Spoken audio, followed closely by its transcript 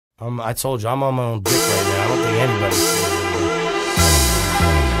I told you, I'm on my own dick right now. I don't think anybody's seeing me.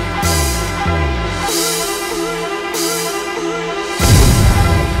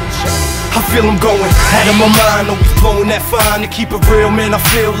 I feel I'm going out of my mind, always blowing that fine. To keep it real, man, I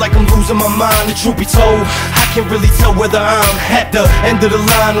feel like I'm losing my mind. The truth be told, I can't really tell whether I'm at the end of the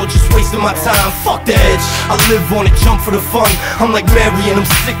line or just wasting my time. Fuck the edge, I live on it, jump for the fun. I'm like Mary and I'm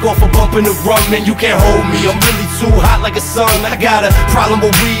sick off a bump in the rum. Man, you can't hold me, I'm really too hot like a sun. I got a problem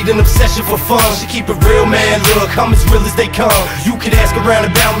with weed, an obsession for fun. She keep it real, man, look, I'm as real as they come. You could ask around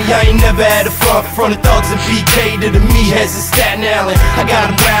about me, I ain't never had a front of thugs and PK to the meatheads in Staten Island. I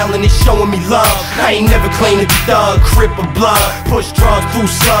got them wildin', they showing me love. I ain't never claimed to be thug, crip or blood. Push drugs through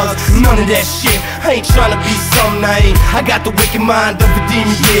slugs, none of that shit. I ain't tryna be something I ain't. I got the wicked mind of a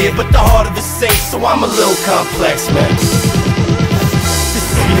demon, yeah, but the heart of a saint, so I'm a little complex, man. This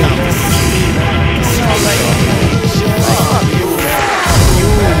is me,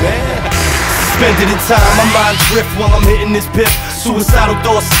 Suspended in time, my mind drift while I'm hitting this pip. Suicidal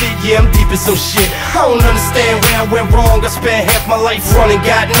thoughts sit, yeah, I'm deep in some shit. I don't understand where I went wrong. I spent half my life running,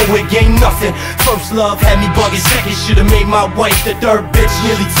 got nowhere, gained nothing. First love had me bugging, second should've made my wife. The third bitch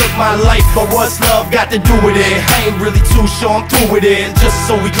nearly took my life, but what's love got to do with it? I ain't really too sure I'm through with it. Just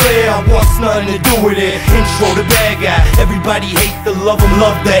so we clear, I want nothing to do with it. Intro the bad guy, everybody hate to love him,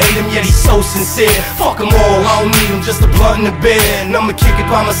 love to hate him, yet he's so sincere. Fuck them all, I don't need him, just a blunt in the bed. And I'ma kick it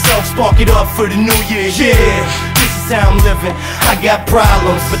by myself, spark it up for the new year, yeah. This is how I'm living. I got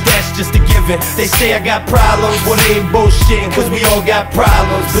problems, but that's just a given. They say I got problems, well they ain't bullshitting, cause we all got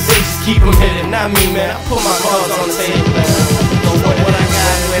problems, but they just keep them hidden. Not me, man, I put my cards on the table, man. Know what I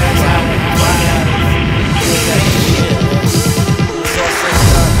got, where I got it.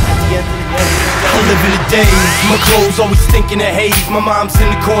 I live in the days, my clothes always stinking of haze. My mom's in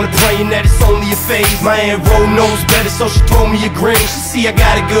the corner praying that it's only a phase. My Aunt Ro knows better, so she told me a grin. She see I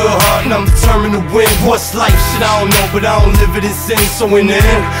got a good heart and I'm determined to win. What's life? Shit, I don't know, but I don't live it in sin. So in the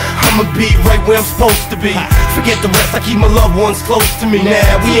end, I'ma be right where I'm supposed to be. Forget the rest, I keep my loved ones close to me.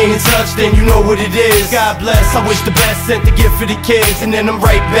 Now, we ain't in touch, then you know what it is. God bless, I wish the best, sent the gift for the kids. And then I'm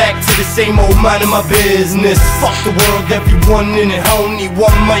right back to the same old mind of my business. Fuck the world, everyone in it, I don't need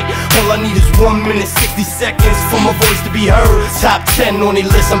one mic. All I need is 1 minute, 60 seconds for my voice to be heard. Top 10 on the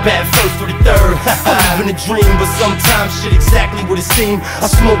list, I'm bad first or the third. I live in a dream, but sometimes shit exactly what it seems. I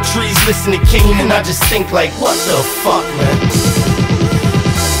smoke trees, listen to Kane, and I just think like, what the fuck, man?